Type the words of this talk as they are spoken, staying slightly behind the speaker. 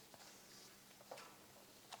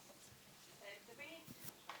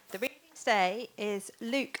today is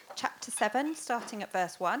Luke chapter 7, starting at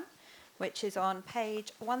verse 1, which is on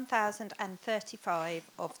page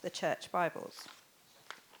 1035 of the Church Bibles.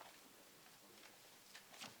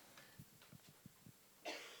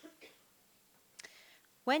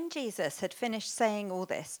 When Jesus had finished saying all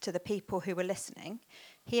this to the people who were listening,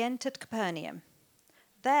 he entered Capernaum.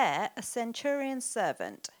 There, a centurion's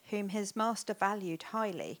servant, whom his master valued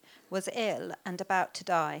highly, was ill and about to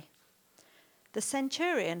die. The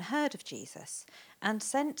centurion heard of Jesus and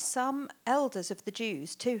sent some elders of the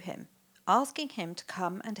Jews to him, asking him to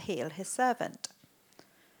come and heal his servant.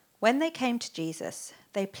 When they came to Jesus,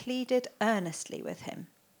 they pleaded earnestly with him.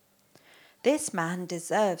 "This man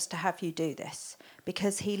deserves to have you do this,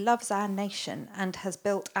 because he loves our nation and has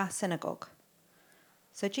built our synagogue."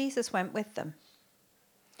 So Jesus went with them.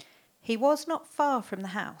 He was not far from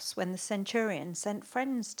the house when the centurion sent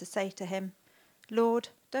friends to say to him, "Lord,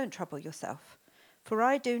 don't trouble yourself, for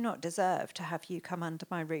I do not deserve to have you come under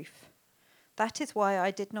my roof. That is why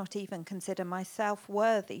I did not even consider myself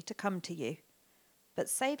worthy to come to you. But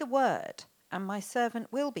say the word, and my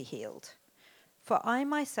servant will be healed. For I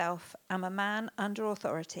myself am a man under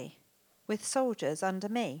authority, with soldiers under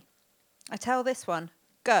me. I tell this one,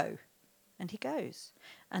 'Go,' and he goes,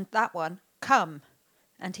 and that one, 'Come,'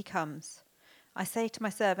 and he comes. I say to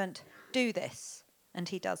my servant, 'Do this,' and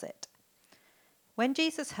he does it." When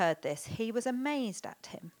Jesus heard this, he was amazed at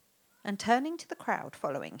him, and turning to the crowd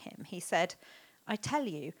following him, he said, "I tell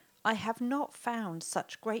you, I have not found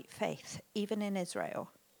such great faith even in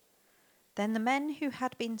Israel." Then the men who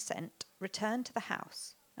had been sent returned to the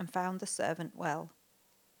house and found the servant well.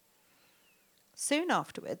 Soon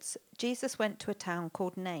afterwards, Jesus went to a town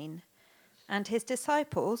called Nain, and his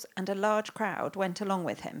disciples and a large crowd went along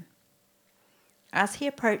with him. As he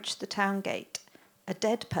approached the town gate, a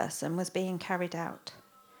dead person was being carried out,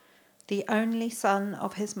 the only son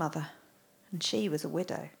of his mother, and she was a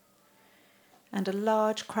widow. And a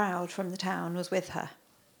large crowd from the town was with her.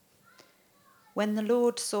 When the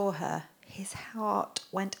Lord saw her, his heart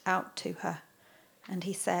went out to her, and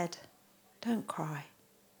he said, "Don't cry."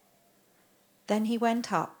 Then he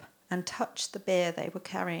went up and touched the bier they were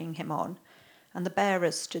carrying him on, and the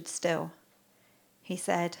bearers stood still. He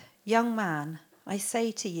said, "Young man, I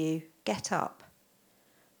say to you, get up."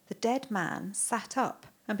 The dead man sat up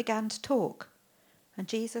and began to talk, and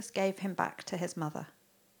Jesus gave him back to his mother.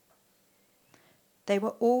 They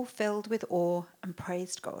were all filled with awe and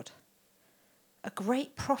praised God. "A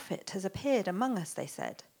great prophet has appeared among us," they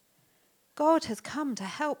said. "God has come to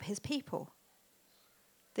help his people."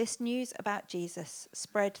 This news about Jesus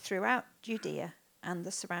spread throughout Judea and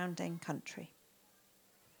the surrounding country.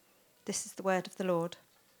 This is the word of the Lord.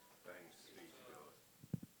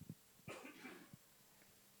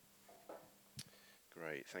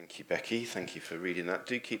 Great, thank you, Becky. Thank you for reading that.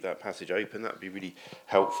 Do keep that passage open. That would be really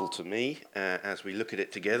helpful to me as we look at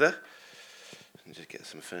it together. And just get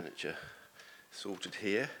some furniture sorted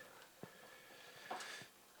here.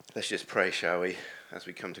 Let's just pray, shall we? As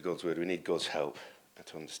we come to God's word, we need God's help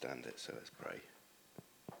to understand it, so let's pray.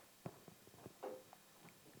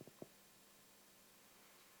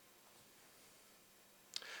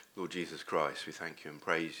 Lord Jesus Christ, we thank you and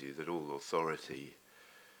praise you that all authority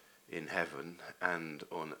in heaven and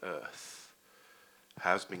on earth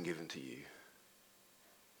has been given to you.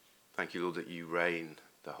 Thank you, Lord, that you reign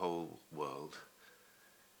the whole world.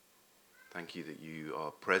 Thank you that you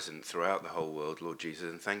are present throughout the whole world, Lord Jesus,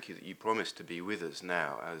 and thank you that you promise to be with us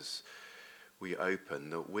now as we open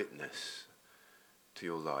the witness to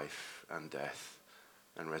your life and death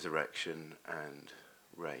and resurrection and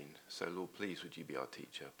reign. So, Lord, please would you be our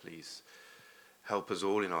teacher. Please help us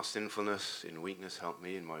all in our sinfulness, in weakness. Help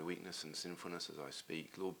me in my weakness and sinfulness as I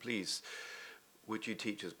speak. Lord, please, would you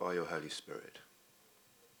teach us by your Holy Spirit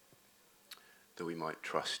that we might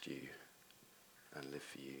trust you and live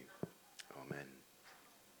for you. Amen.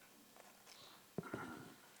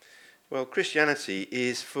 Well, Christianity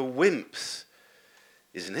is for wimps,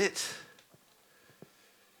 isn't it?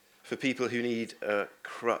 For people who need a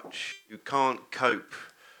crutch, who can't cope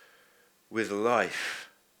with life.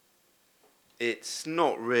 It's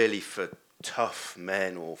not really for tough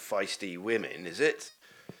men or feisty women, is it?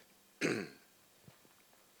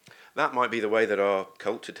 That might be the way that our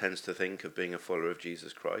culture tends to think of being a follower of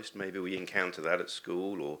Jesus Christ. Maybe we encounter that at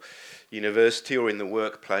school or university or in the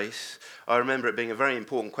workplace. I remember it being a very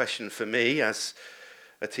important question for me as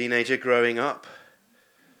a teenager growing up.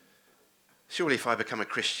 Surely if I become a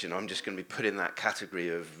Christian, I'm just going to be put in that category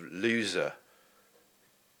of loser.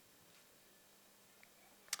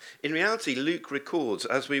 In reality, Luke records,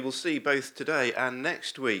 as we will see both today and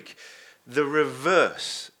next week, the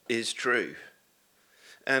reverse is true.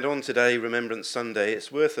 And on today, Remembrance Sunday,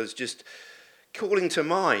 it's worth us just calling to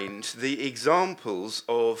mind the examples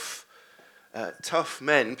of tough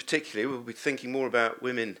men, particularly. We'll be thinking more about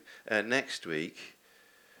women next week.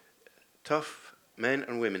 Tough men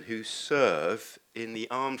and women who serve in the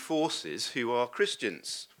armed forces who are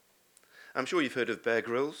Christians. I'm sure you've heard of Bear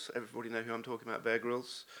Grylls. Everybody know who I'm talking about, Bear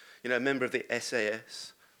Grylls? You know, a member of the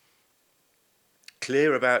SAS.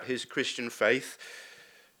 Clear about his Christian faith,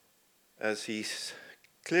 as he's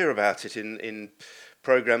clear about it in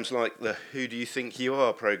programs like the Who Do You Think You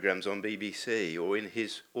Are programs on BBC, or in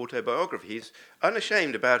his autobiography. He's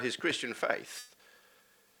unashamed about his Christian faith.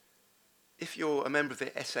 If you're a member of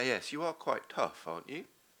the SAS, you are quite tough, aren't you?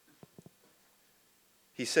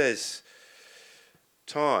 He says,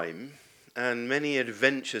 time and many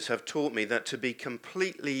adventures have taught me that to be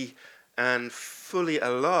completely and fully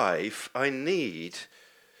alive, I need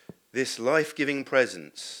this life-giving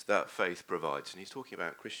presence that faith provides. And he's talking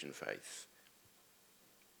about Christian faith.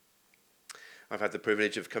 I've had the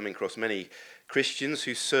privilege of coming across many Christians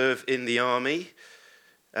who serve in the army.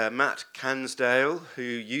 Matt Cansdale, who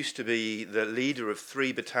used to be the leader of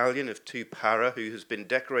 3 Battalion of 2 Para, who has been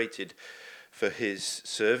decorated for his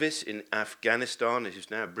service in Afghanistan, and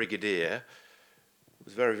who's now a brigadier,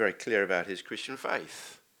 was very, very clear about his Christian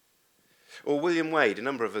faith. Or William Wade. A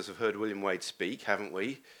number of us have heard William Wade speak, haven't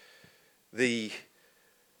we? The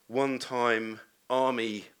one-time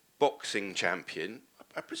army boxing champion.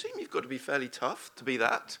 I presume you've got to be fairly tough to be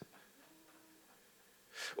that.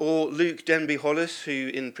 Or Luke Denby Hollis, who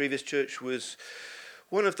in previous church was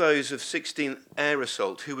one of those of 16th Air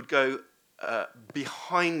Assault who would go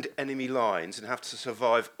behind enemy lines and have to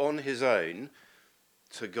survive on his own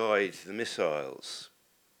to guide the missiles.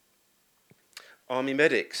 Army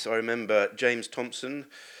medics, I remember James Thompson.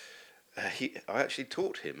 I actually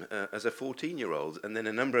taught him as a 14-year-old, and then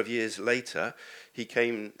a number of years later he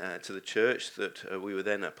came to the church that we were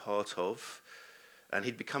then a part of, and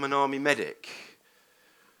he'd become an army medic.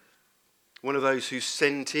 One of those who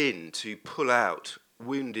sent in to pull out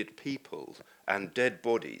wounded people and dead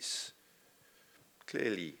bodies.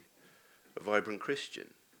 Clearly a vibrant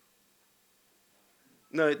Christian.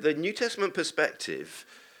 No, the New Testament perspective,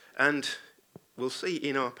 and we'll see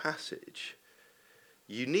in our passage,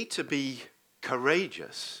 you need to be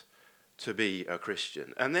courageous to be a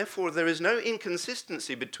Christian. And therefore there is no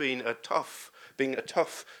inconsistency between being a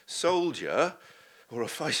tough soldier or a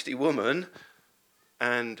feisty woman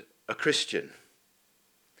and a Christian.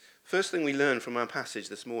 First thing we learn from our passage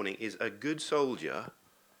this morning is a good soldier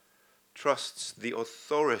trusts the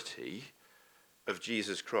authority of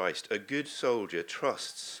Jesus Christ. A good soldier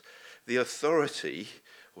trusts the authority,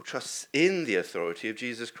 or trusts in the authority of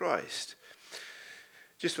Jesus Christ.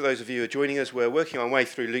 Just for those of you who are joining us, we're working our way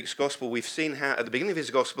through Luke's Gospel. We've seen how, at the beginning of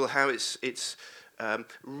his Gospel, how it's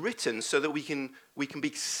written so that we can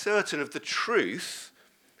be certain of the truth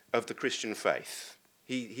of the Christian faith.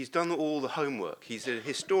 He's done all the homework. He's a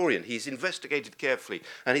historian. He's investigated carefully.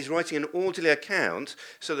 And he's writing an orderly account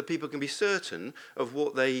so that people can be certain of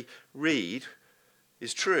what they read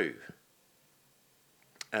is true.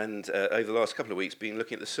 And over the last couple of weeks, been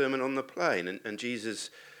looking at the Sermon on the Plain and Jesus'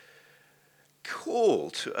 call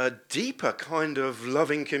to a deeper kind of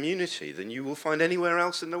loving community than you will find anywhere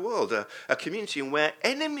else in the world. A community where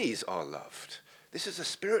enemies are loved. This is a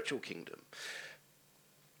spiritual kingdom.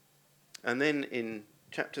 And then in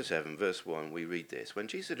Chapter 7, verse 1, we read this. When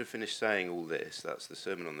Jesus had finished saying all this, that's the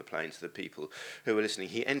Sermon on the Plain to the people who were listening,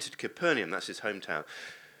 he entered Capernaum, that's his hometown.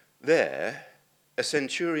 There, a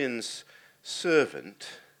centurion's servant,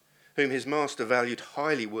 whom his master valued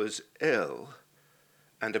highly, was ill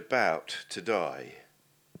and about to die.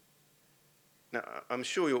 Now, I'm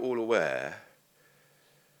sure you're all aware,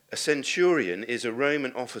 a centurion is a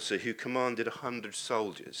Roman officer who commanded 100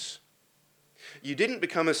 soldiers. You didn't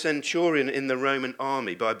become a centurion in the Roman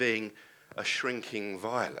army by being a shrinking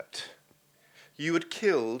violet. You had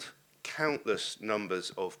killed countless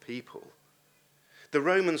numbers of people. The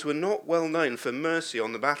Romans were not well known for mercy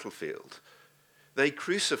on the battlefield. They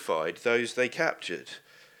crucified those they captured.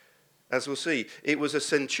 As we'll see, it was a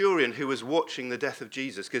centurion who was watching the death of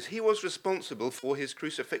Jesus because he was responsible for his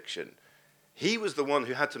crucifixion. He was the one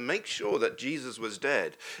who had to make sure that Jesus was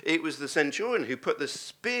dead. It was the centurion who put the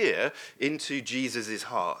spear into Jesus'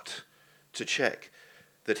 heart to check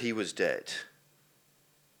that he was dead.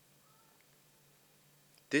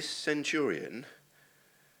 This centurion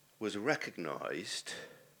was recognized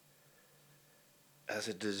as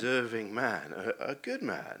a deserving man, a good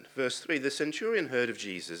man. Verse 3, the centurion heard of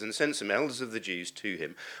Jesus and sent some elders of the Jews to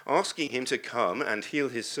him, asking him to come and heal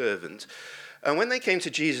his servant, And when they came to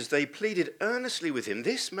Jesus, they pleaded earnestly with him,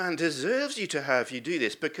 "This man deserves you to have you do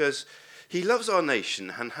this because he loves our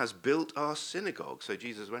nation and has built our synagogue." So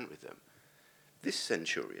Jesus went with them. This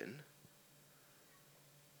centurion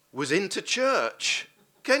was into church.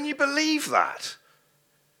 Can you believe that?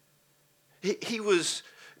 He was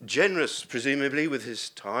generous, presumably, with his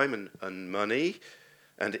time and money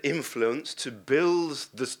and influence to build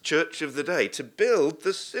the church of the day, to build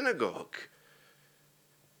the synagogue.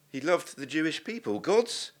 He loved the Jewish people,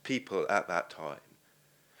 God's people at that time.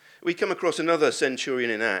 We come across another centurion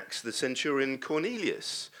in Acts, the centurion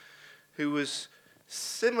Cornelius, who was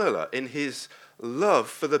similar in his love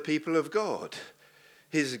for the people of God,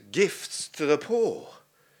 his gifts to the poor.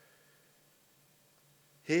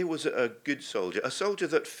 Here was a good soldier, a soldier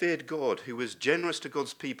that feared God, who was generous to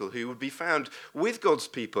God's people, who would be found with God's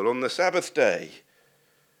people on the Sabbath day.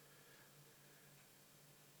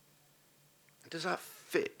 Does that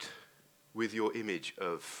fit with your image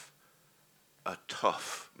of a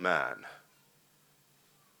tough man?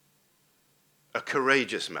 A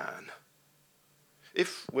courageous man?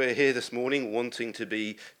 If we're here this morning wanting to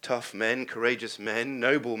be tough men, courageous men,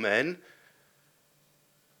 noble men,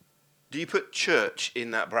 do you put church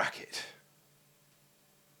in that bracket?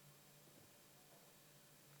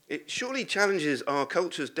 It surely challenges our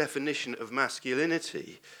culture's definition of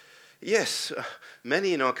masculinity. Yes,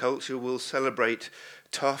 many in our culture will celebrate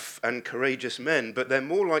tough and courageous men, but they're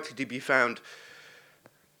more likely to be found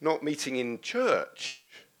not meeting in church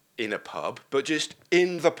in a pub, but just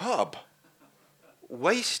in the pub,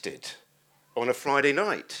 wasted on a Friday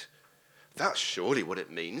night. That's surely what it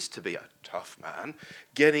means to be a tough man,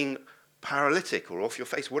 getting paralytic or off your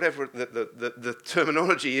face, whatever the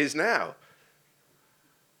terminology is now,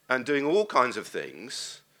 and doing all kinds of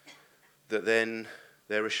things that then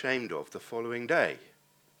they're ashamed of the following day.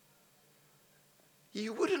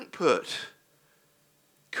 You wouldn't put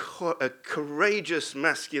a courageous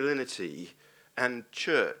masculinity and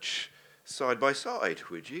church side by side,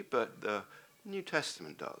 would you? But the New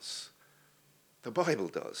Testament does. The Bible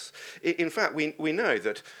does. In fact, we know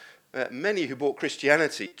that many who brought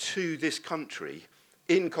Christianity to this country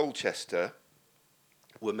in Colchester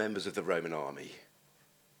were members of the Roman army.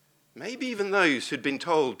 Maybe even those who'd been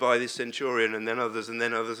told by this centurion and then others and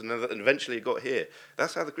then others and others, and eventually it got here.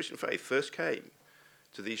 That's how the Christian faith first came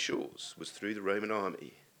to these shores, was through the Roman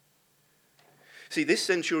army. See, this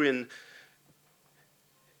centurion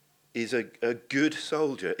is a good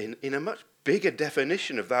soldier in a much bigger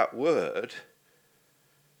definition of that word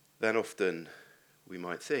than often we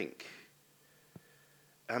might think.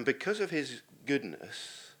 And because of his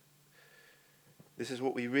goodness, this is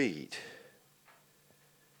what we read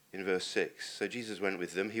in verse 6. So Jesus went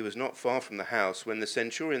with them. He was not far from the house when the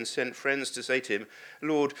centurion sent friends to say to him,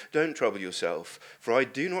 "Lord, don't trouble yourself, for I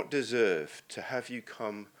do not deserve to have you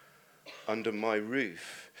come under my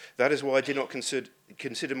roof. That is why I did not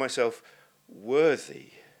consider myself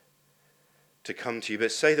worthy to come to you,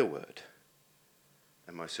 but say the word,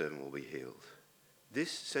 and my servant will be healed."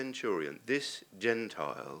 This centurion, this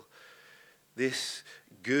Gentile, this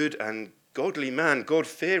good and godly man,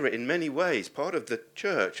 God-fearer in many ways, part of the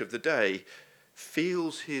church of the day,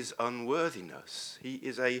 feels his unworthiness. He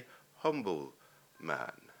is a humble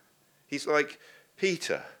man. He's like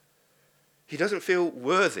Peter. He doesn't feel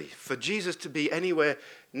worthy for Jesus to be anywhere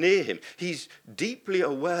near him. He's deeply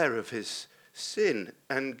aware of his sin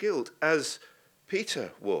and guilt, as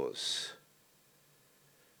Peter was.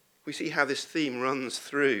 We see how this theme runs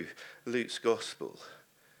through Luke's gospel.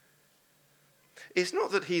 It's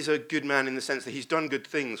not that he's a good man in the sense that he's done good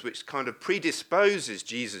things which kind of predisposes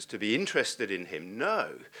Jesus to be interested in him.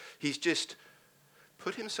 No, he's just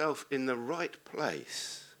put himself in the right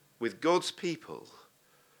place with God's people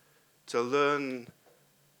to learn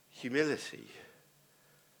humility.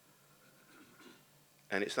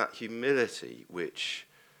 And it's that humility which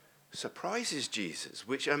surprises Jesus,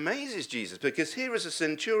 which amazes Jesus, because here is a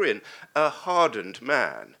centurion, a hardened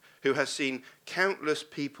man, who has seen countless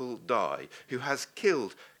people die, who has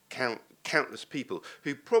killed countless people,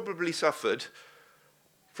 who probably suffered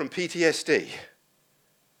from PTSD,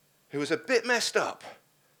 who was a bit messed up.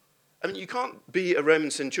 I mean, you can't be a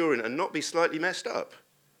Roman centurion and not be slightly messed up.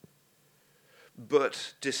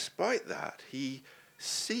 But despite that, he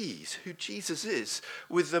sees who Jesus is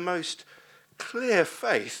with the most clear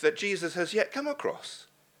faith that Jesus has yet come across.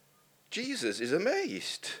 Jesus is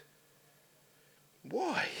amazed.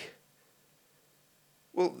 Why?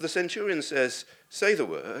 Well, the centurion says, "Say the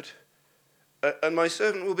word, and my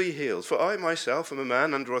servant will be healed. For I myself am a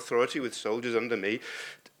man under authority with soldiers under me.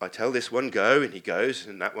 I tell this one, go, and he goes,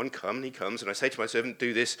 and that one, come, and he comes. And I say to my servant,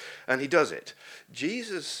 do this, and he does it.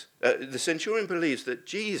 The centurion believes that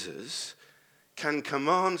Jesus can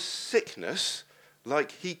command sickness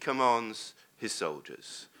like he commands his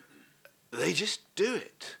soldiers. They just do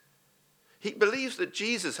it. He believes that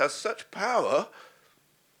Jesus has such power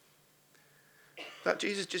that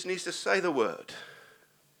Jesus just needs to say the word,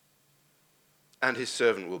 and his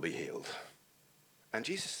servant will be healed. And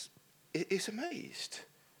Jesus is amazed.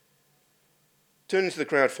 Turning to the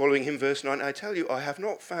crowd following him, verse 9, I tell you, I have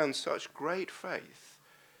not found such great faith,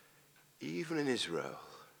 even in Israel,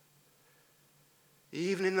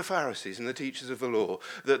 even in the Pharisees and the teachers of the law,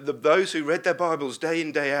 that those who read their Bibles day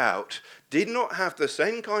in, day out, did not have the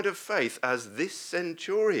same kind of faith as this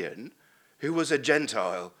centurion, who was a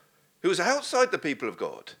Gentile, who was outside the people of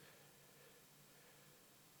God.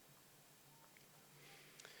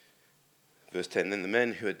 Verse 10, then the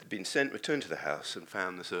men who had been sent returned to the house and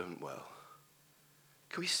found the servant well.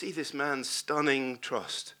 Can we see this man's stunning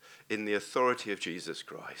trust in the authority of Jesus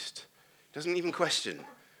Christ? He doesn't even question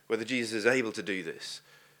whether Jesus is able to do this.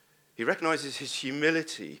 He recognizes his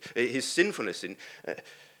humility, his sinfulness in,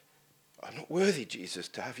 I'm not worthy, Jesus,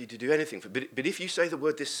 to have you to do anything. But if you say the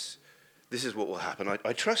word, this is what will happen.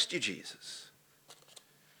 I trust you, Jesus.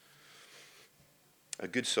 A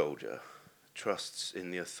good soldier trusts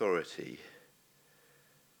in the authority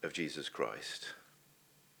of Jesus Christ.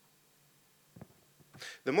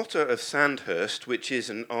 The motto of Sandhurst, which is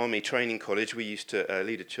an army training college, we used to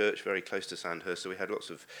lead a church very close to Sandhurst, so we had lots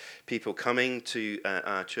of people coming to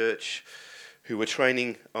our church who were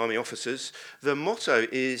training army officers. The motto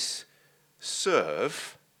is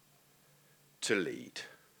serve to lead.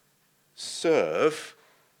 Serve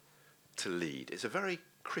to lead. It's a very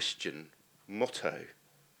Christian motto.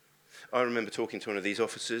 I remember talking to one of these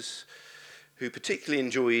officers who particularly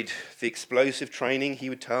enjoyed the explosive training. He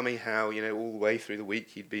would tell me how, all the way through the week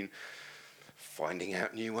he'd been finding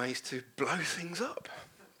out new ways to blow things up.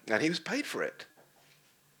 And he was paid for it.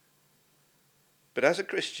 But as a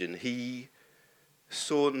Christian, he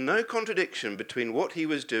saw no contradiction between what he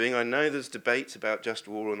was doing. I know there's debates about just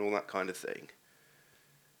war and all that kind of thing.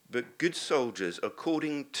 But good soldiers,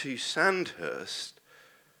 according to Sandhurst,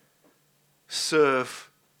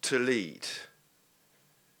 serve to lead.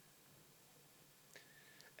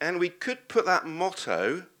 And we could put that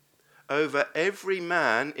motto over every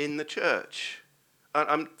man in the church. And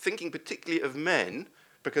I'm thinking particularly of men,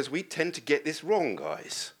 because we tend to get this wrong,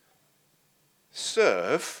 guys.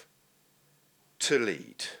 Serve to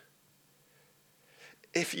lead.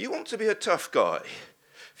 If you want to be a tough guy,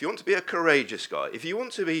 if you want to be a courageous guy, if you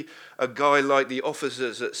want to be a guy like the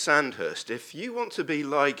officers at Sandhurst, if you want to be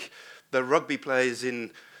like the rugby players in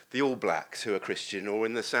the All Blacks who are Christian or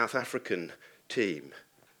in the South African team,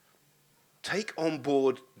 take on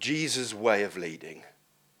board Jesus' way of leading.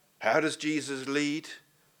 How does Jesus lead?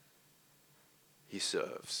 He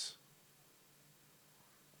serves.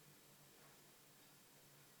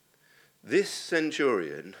 This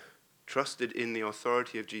centurion trusted in the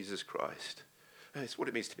authority of Jesus Christ. It's what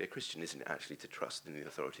it means to be a Christian, isn't it, actually, to trust in the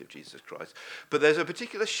authority of Jesus Christ. But there's a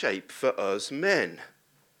particular shape for us men.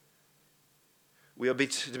 We are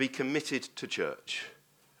to be committed to church,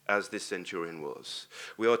 as this centurion was.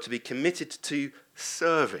 We are to be committed to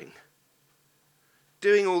serving,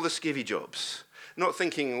 doing all the skivvy jobs, not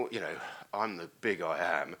thinking, I'm the big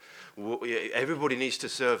I am. Everybody needs to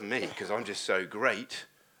serve me because I'm just so great.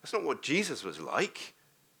 That's not what Jesus was like.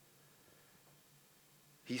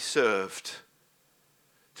 He served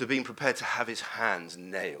to being prepared to have his hands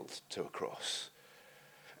nailed to a cross,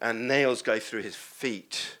 and nails go through his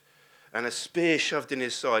feet, and a spear shoved in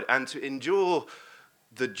his side, and to endure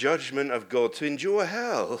the judgment of God, to endure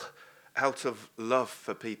hell out of love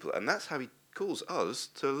for people. And that's how he calls us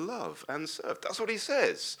to love and serve. That's what he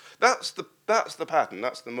says. That's the pattern,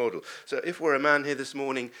 that's the model. So if we're a man here this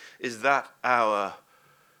morning, is that our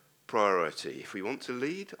priority? If we want to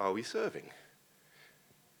lead, are we serving?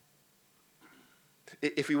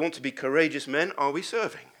 If we want to be courageous men, are we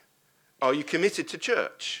serving? Are you committed to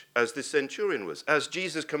church, as this centurion was, as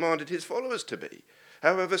Jesus commanded his followers to be?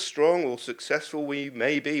 However strong or successful we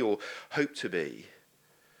may be or hope to be,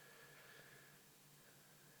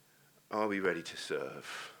 are we ready to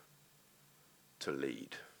serve, to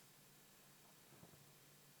lead?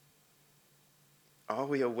 Are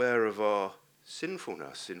we aware of our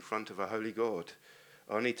sinfulness in front of a holy God?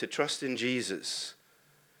 Our need to trust in Jesus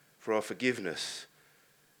for our forgiveness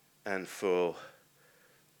and for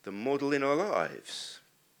the model in our lives?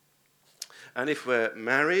 And if we're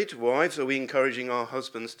married, wives, are we encouraging our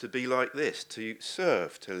husbands to be like this, to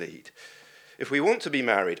serve, to lead? If we want to be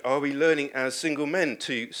married, are we learning as single men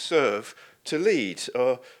to serve, to lead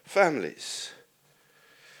our families?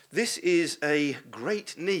 This is a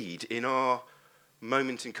great need in our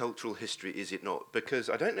moment in cultural history, is it not? Because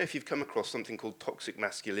I don't know if you've come across something called toxic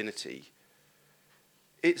masculinity.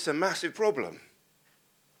 It's a massive problem,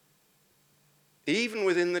 even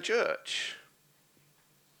within the church.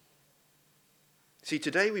 See,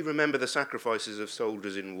 today we remember the sacrifices of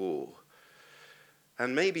soldiers in war.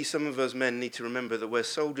 And maybe some of us men need to remember that we're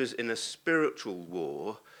soldiers in a spiritual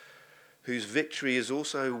war whose victory is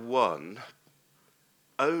also won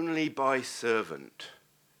only by servant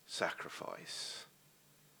sacrifice.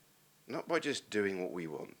 Not by just doing what we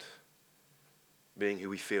want, being who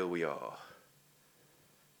we feel we are,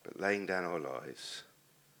 but laying down our lives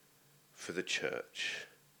for the church,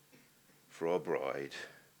 for our bride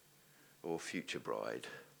or future bride,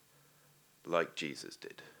 like Jesus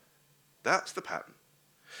did. That's the pattern.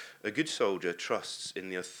 A good soldier trusts in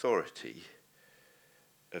the authority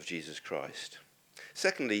of Jesus Christ.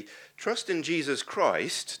 Secondly, trust in Jesus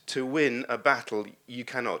Christ to win a battle you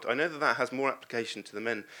cannot. I know that has more application to the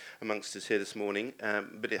men amongst us here this morning,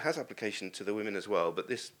 but it has application to the women as well. But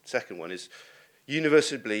this second one is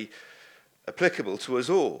universally applicable to us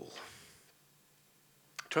all.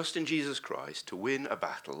 Trust in Jesus Christ to win a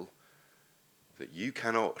battle that you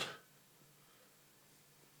cannot.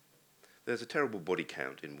 There's a terrible body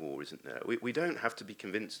count in war, isn't there? We don't have to be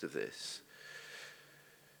convinced of this.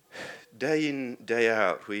 Day in, day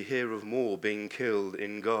out, we hear of more being killed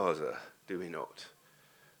in Gaza, do we not?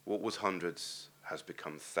 What was hundreds has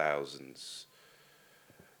become thousands,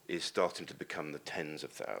 is starting to become the tens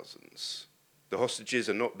of thousands. The hostages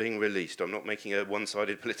are not being released. I'm not making a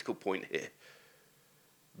one-sided political point here.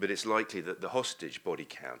 But it's likely that the hostage body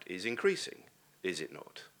count is increasing, is it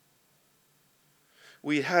not?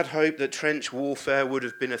 We had hoped that trench warfare would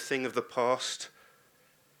have been a thing of the past,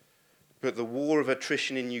 but the war of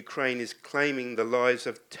attrition in Ukraine is claiming the lives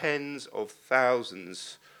of tens of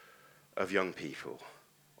thousands of young people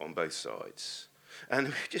on both sides.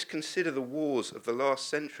 And just consider the wars of the last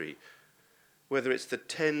century, whether it's the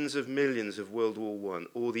tens of millions of World War I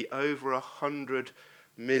or the over 100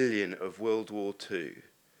 million of World War II.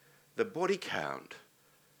 The body count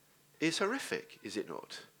is horrific, is it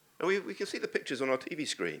not? And we can see the pictures on our TV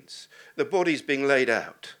screens. The bodies being laid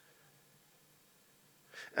out.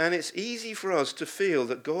 And it's easy for us to feel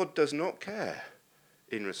that God does not care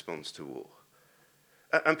in response to war.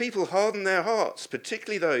 And people harden their hearts,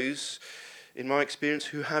 particularly those, in my experience,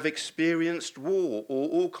 who have experienced war or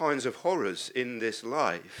all kinds of horrors in this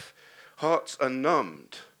life. Hearts are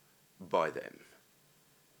numbed by them.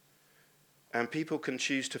 And people can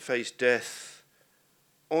choose to face death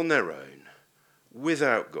on their own,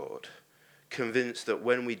 without God, convinced that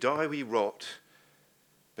when we die we rot,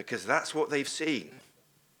 because that's what they've seen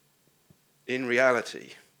in reality.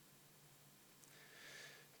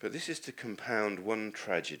 But this is to compound one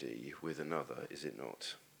tragedy with another, is it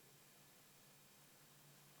not?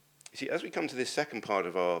 You see, as we come to this second part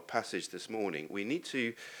of our passage this morning, we need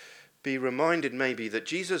to be reminded maybe that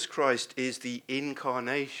Jesus Christ is the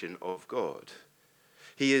incarnation of God.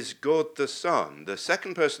 He is God the Son, the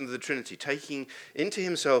second person of the Trinity, taking into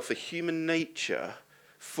himself a human nature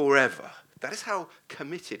forever. That is how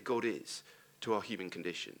committed God is to our human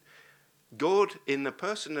condition. God, in the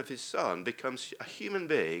person of his Son, becomes a human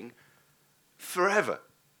being forever,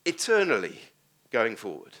 eternally going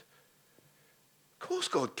forward. Of course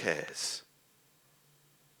God cares.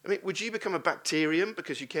 I mean, would you become a bacterium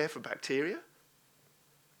because you care for bacteria?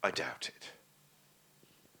 I doubt it.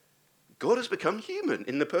 God has become human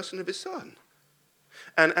in the person of his Son.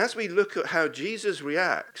 And as we look at how Jesus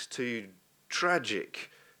reacts to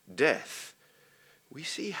tragic death, we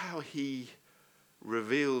see how he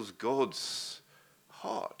reveals God's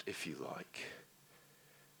heart, if you like.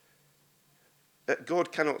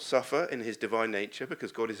 God cannot suffer in his divine nature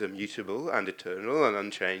because God is immutable and eternal and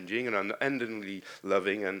unchanging and unendingly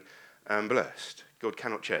loving and blessed. God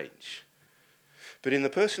cannot change. But in the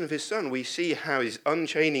person of his Son, we see how his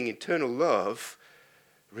unchanging eternal love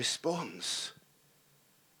responds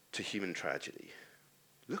to human tragedy.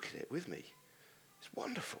 Look at it with me. It's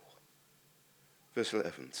wonderful. Verse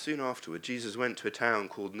 11, soon afterward, Jesus went to a town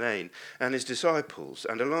called Nain, and his disciples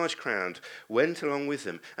and a large crowd went along with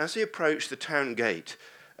him. As he approached the town gate,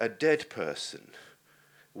 a dead person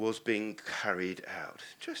was being carried out.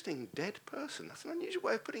 Interesting, dead person. That's an unusual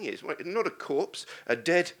way of putting it. It's not a corpse, a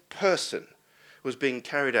dead person was being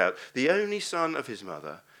carried out, the only son of his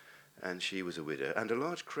mother, and she was a widow, and a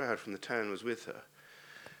large crowd from the town was with her.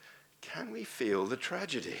 can we feel the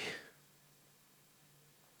tragedy?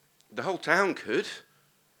 The whole town could.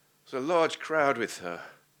 There's a large crowd with her.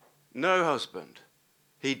 No husband.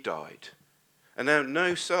 He died. And now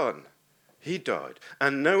no son. He died.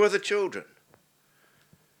 And no other children.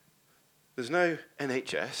 There's no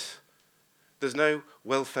NHS. There's no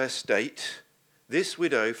welfare state. This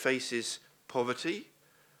widow faces poverty,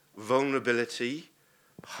 vulnerability,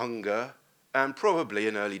 hunger, and probably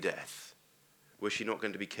an early death. Was she not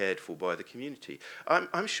going to be cared for by the community?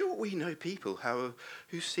 I'm sure we know people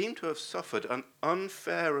who seem to have suffered an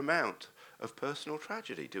unfair amount of personal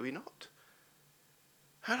tragedy, do we not?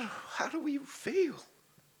 How do we feel?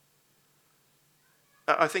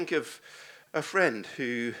 I think of a friend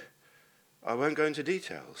who, I won't go into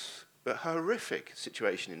details, but horrific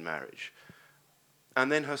situation in marriage.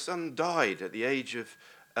 And then her son died at the age of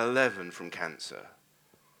 11 from cancer.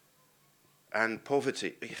 And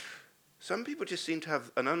poverty. Some people just seem to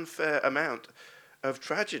have an unfair amount of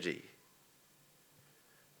tragedy.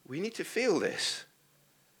 We need to feel this.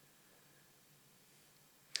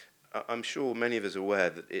 I'm sure many of us are aware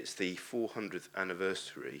that it's the 400th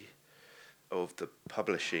anniversary of the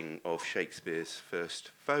publishing of Shakespeare's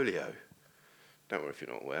first folio. Don't worry if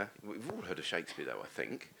you're not aware. We've all heard of Shakespeare, though, I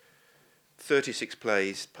think. 36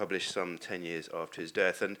 plays published some 10 years after his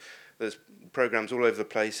death, and there's programmes all over the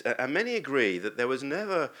place, and many agree that there was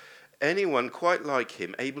never anyone quite like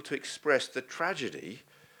him able to express the tragedy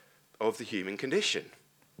of the human condition.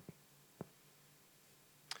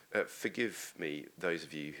 Forgive me, those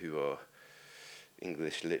of you who are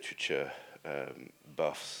English literature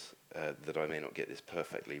buffs, that I may not get this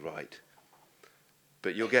perfectly right,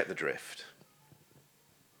 but you'll get the drift.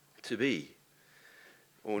 To be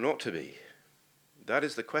or not to be, that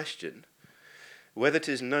is the question. Whether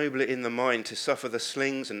 'tis nobler in the mind to suffer the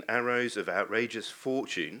slings and arrows of outrageous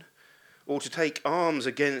fortune, or to take arms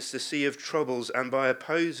against the sea of troubles and by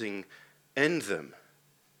opposing end them.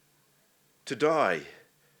 To die,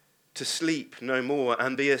 to sleep no more,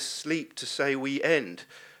 and be asleep to say we end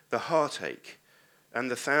the heartache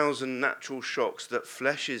and the thousand natural shocks that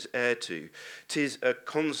flesh is heir to. 'Tis a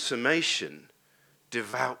consummation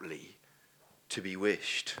devoutly to be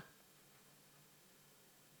wished.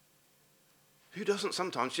 Who doesn't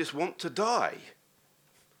sometimes just want to die?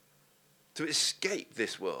 To escape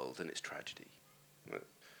this world and its tragedy. Well,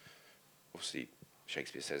 obviously,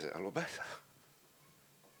 Shakespeare says it a lot better.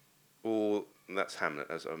 Or that's Hamlet,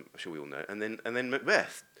 as I'm sure we all know. And then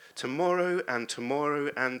Macbeth. Tomorrow and tomorrow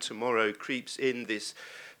and tomorrow creeps in this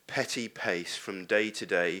petty pace from day to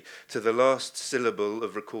day to the last syllable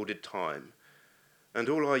of recorded time. And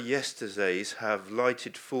all our yesterdays have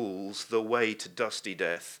lighted fools the way to dusty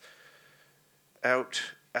death.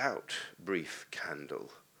 Out, out, brief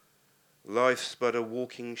candle. Life's but a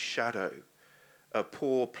walking shadow, a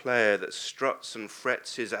poor player that struts and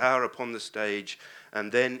frets his hour upon the stage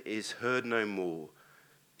and then is heard no more.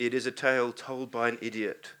 It is a tale told by an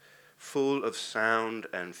idiot, full of sound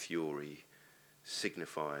and fury,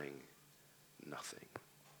 signifying nothing.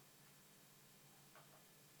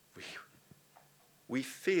 We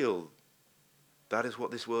feel that is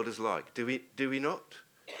what this world is like, do we not?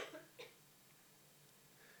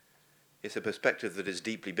 It's a perspective that is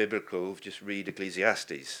deeply biblical. Just read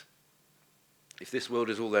Ecclesiastes. If this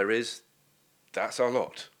world is all there is, that's our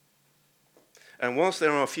lot. And whilst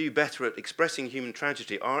there are a few better at expressing human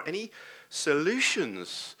tragedy, are any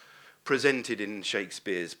solutions presented in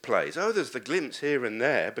Shakespeare's plays? Oh, there's the glimpse here and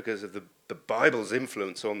there because of the Bible's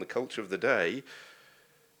influence on the culture of the day.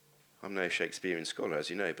 I'm no Shakespearean scholar,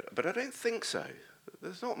 as you know, but I don't think so.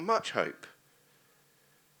 There's not much hope.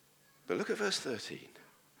 But look at verse 13.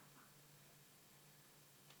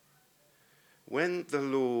 When the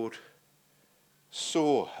Lord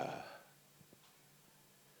saw her,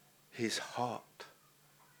 his heart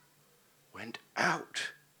went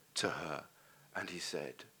out to her, and he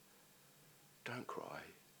said, "Don't cry.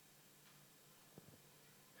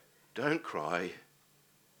 Don't cry.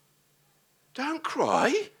 Don't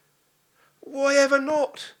cry. Why ever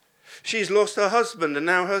not? She's lost her husband and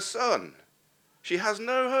now her son. She has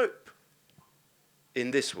no hope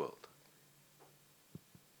in this world."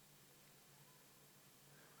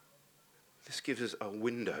 This gives us a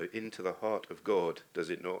window into the heart of God, does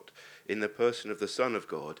it not? In the person of the Son of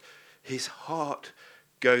God. His heart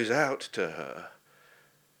goes out to her.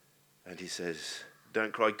 And he says,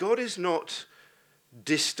 don't cry. God is not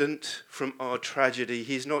distant from our tragedy.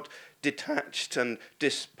 He's not detached and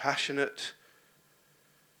dispassionate.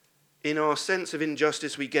 In our sense of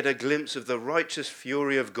injustice, we get a glimpse of the righteous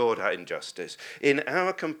fury of God at injustice. In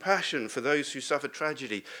our compassion for those who suffer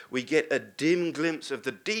tragedy, we get a dim glimpse of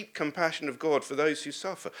the deep compassion of God for those who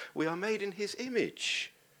suffer. We are made in his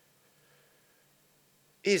image.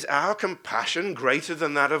 Is our compassion greater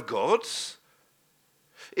than that of God's?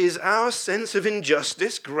 Is our sense of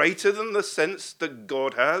injustice greater than the sense that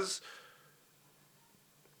God has?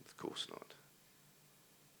 Of course not.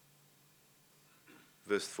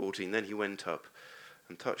 Verse 14, then he went up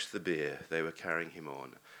and touched the bier they were carrying him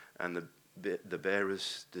on, and the bearers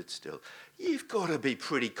stood still. You've got to be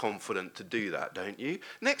pretty confident to do that, don't you?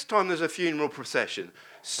 Next time there's a funeral procession,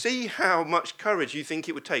 see how much courage you think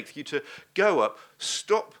it would take for you to go up,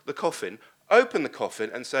 stop the coffin, open the coffin,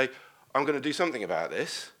 and say, I'm going to do something about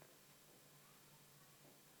this.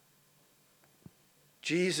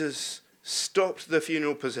 Jesus stopped the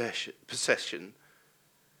funeral procession.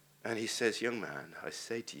 And he says, young man, I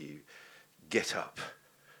say to you, get up.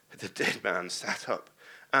 The dead man sat up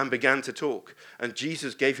and began to talk. And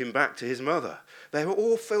Jesus gave him back to his mother. They were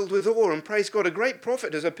all filled with awe and praised God. A great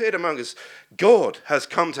prophet has appeared among us. God has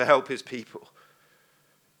come to help his people.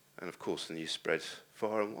 And of course, the news spread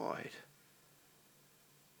far and wide.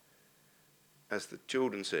 As the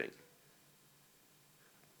children sing,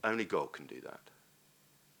 only God can do that.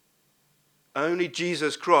 Only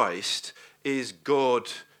Jesus Christ is God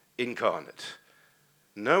incarnate.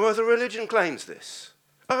 No other religion claims this.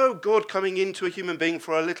 Oh, God coming into a human being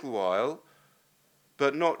for a little while,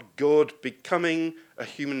 but not God becoming a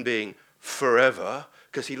human being forever,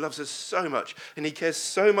 because he loves us so much and he cares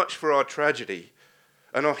so much for our tragedy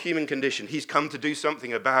and our human condition. He's come to do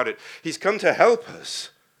something about it. He's come to help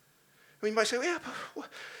us. We might say, yeah, but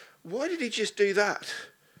why did he just do that?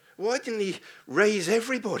 Why didn't he raise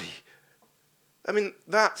everybody? I mean,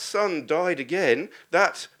 that son died again.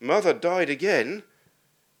 That mother died again.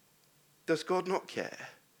 Does God not care?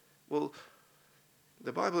 Well,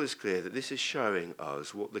 the Bible is clear that this is showing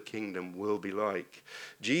us what the kingdom will be like.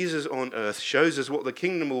 Jesus on earth shows us what the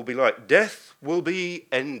kingdom will be like. Death will be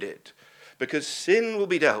ended because sin will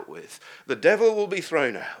be dealt with. The devil will be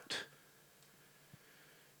thrown out.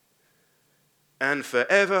 And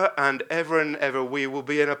forever and ever we will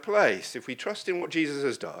be in a place, if we trust in what Jesus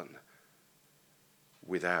has done,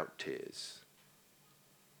 without tears.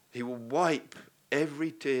 He will wipe every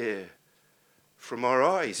tear from our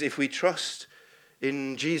eyes if we trust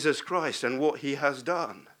in Jesus Christ and what he has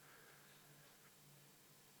done.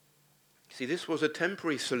 See, this was a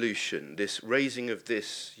temporary solution, this raising of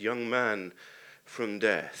this young man from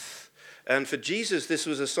death. And for Jesus, this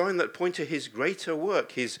was a sign that pointed to his greater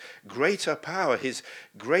work, his greater power, his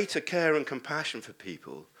greater care and compassion for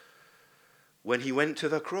people when he went to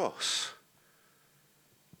the cross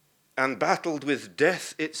and battled with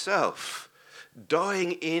death itself,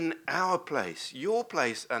 dying in our place, your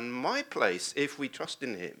place and my place, if we trust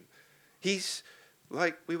in him. He's,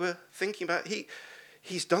 like we were thinking about,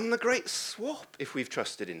 he's done the great swap if we've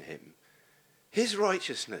trusted in him. His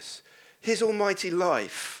righteousness, his almighty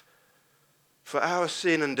life for our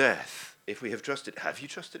sin and death, if we have trusted. Have you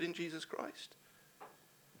trusted in Jesus Christ?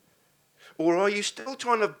 Or are you still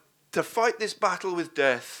trying to fight this battle with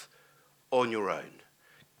death on your own?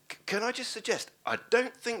 Can I just suggest, I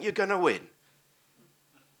don't think you're going to win.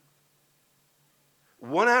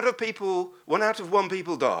 One out of one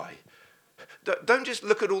people die. Don't just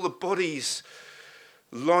look at all the bodies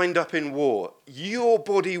lined up in war. Your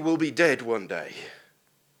body will be dead one day.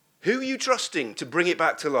 Who are you trusting to bring it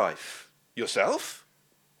back to life? Yourself?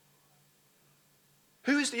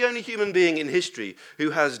 Who is the only human being in history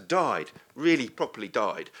who has died, really properly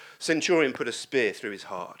died? Centurion put a spear through his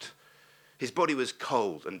heart. His body was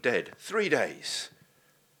cold and dead 3 days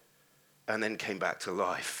and then came back to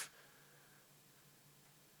life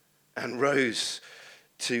and rose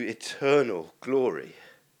to eternal glory.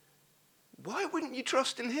 Why wouldn't you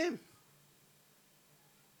trust in him?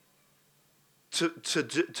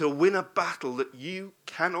 To win a battle that you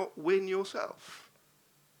cannot win yourself.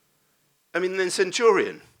 I mean, then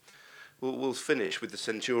centurion. We'll finish with the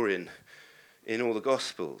centurion in all the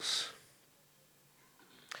Gospels.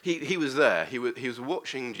 He was there. He was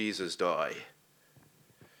watching Jesus die.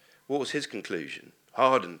 What was his conclusion?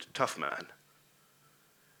 Hardened, tough man.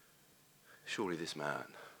 Surely this man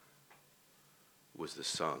was the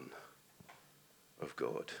Son of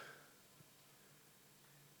God.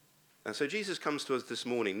 And so Jesus comes to us this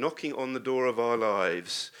morning, knocking on the door of our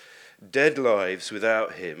lives, dead lives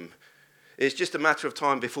without him. It's just a matter of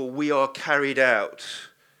time before we are carried out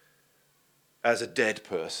as a dead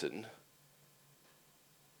person.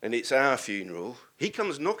 And it's our funeral. He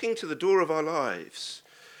comes knocking to the door of our lives.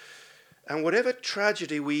 And whatever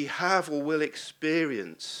tragedy we have or will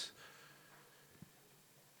experience,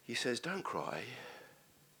 he says, don't cry.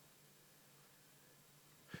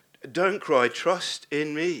 Don't cry, trust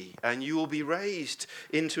in me, and you will be raised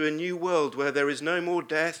into a new world where there is no more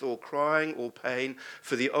death or crying or pain,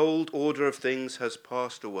 for the old order of things has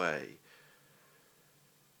passed away.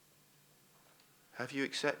 Have you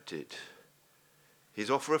accepted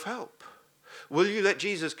his offer of help? Will you let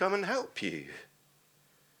Jesus come and help you?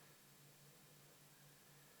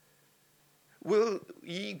 Will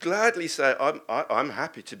ye gladly say, I'm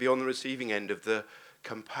happy to be on the receiving end of the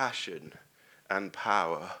compassion and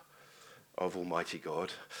power of Almighty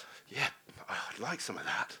God? Yeah, I'd like some of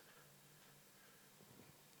that.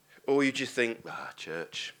 Or you just think,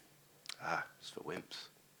 church, it's for wimps.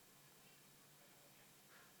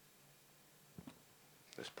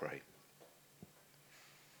 Let's pray.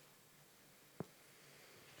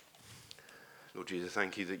 Lord Jesus,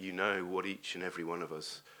 thank you that you know what each and every one of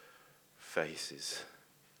us faces.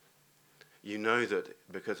 You know that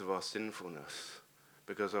because of our sinfulness,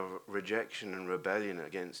 because of rejection and rebellion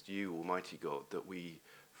against you, Almighty God, that we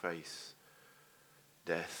face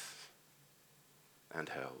death and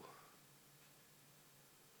hell.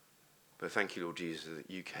 But thank you, Lord Jesus, that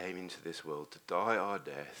you came into this world to die our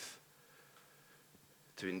death,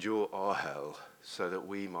 to endure our hell, so that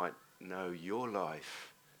we might know your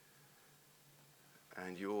life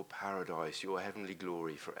and your paradise, your heavenly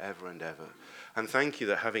glory forever and ever. And thank you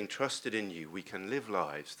that having trusted in you, we can live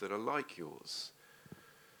lives that are like yours,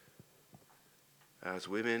 as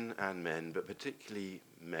women and men, but particularly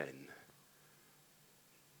men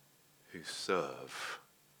who serve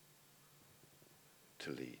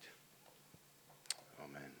to lead.